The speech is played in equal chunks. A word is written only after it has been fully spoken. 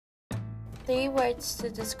Three words to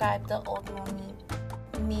describe the old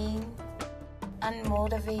Monique: mean,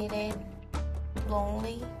 unmotivated,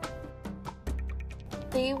 lonely.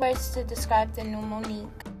 Three words to describe the new Monique: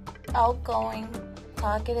 outgoing,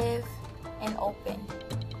 talkative, and open.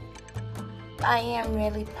 I am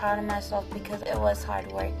really proud of myself because it was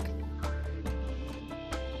hard work.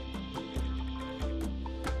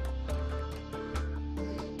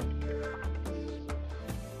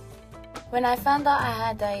 When I found out I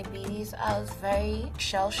had diabetes, I was very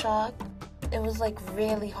shell-shocked. It was like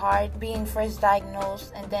really hard being first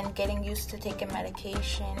diagnosed and then getting used to taking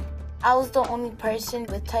medication. I was the only person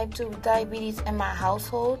with type 2 diabetes in my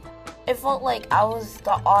household. It felt like I was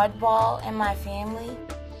the oddball in my family.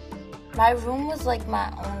 My room was like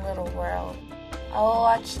my own little world. I would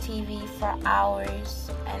watch TV for hours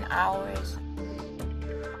and hours.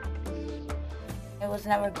 It was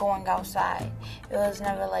never going outside. It was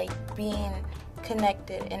never like being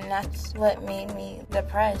connected, and that's what made me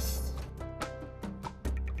depressed.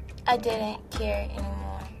 I didn't care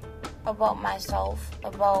anymore about myself,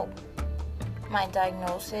 about my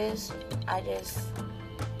diagnosis. I just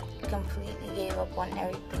completely gave up on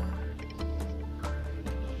everything.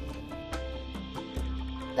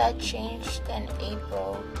 That changed in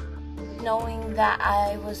April, knowing that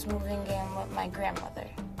I was moving in with my grandmother.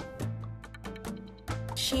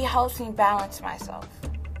 She helps me balance myself.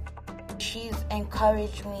 She's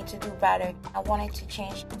encouraged me to do better. I wanted to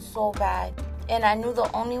change so bad. And I knew the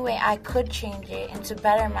only way I could change it and to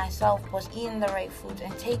better myself was eating the right foods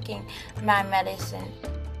and taking my medicine.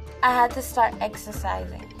 I had to start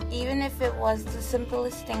exercising, even if it was the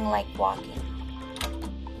simplest thing like walking.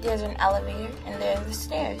 There's an elevator and there's the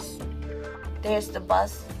stairs. There's the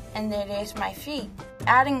bus and there's my feet.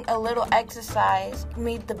 Adding a little exercise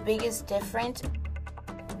made the biggest difference.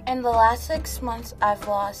 In the last 6 months, I've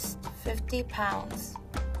lost 50 pounds.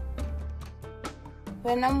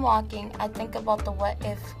 When I'm walking, I think about the what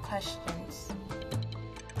if questions.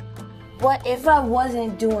 What if I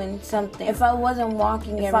wasn't doing something? If I wasn't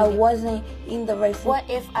walking every day? If I wasn't eating the right food? What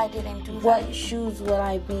if I didn't do that? What shoes would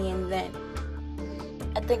I be in then?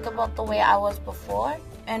 I think about the way I was before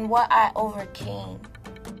and what I overcame.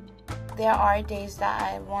 There are days that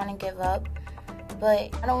I want to give up,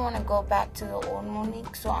 but I don't want to go back to the old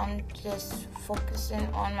Monique, so I'm just focusing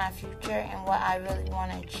on my future and what I really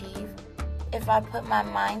want to achieve. If I put my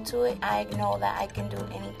mind to it, I know that I can do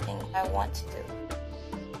anything I want to do.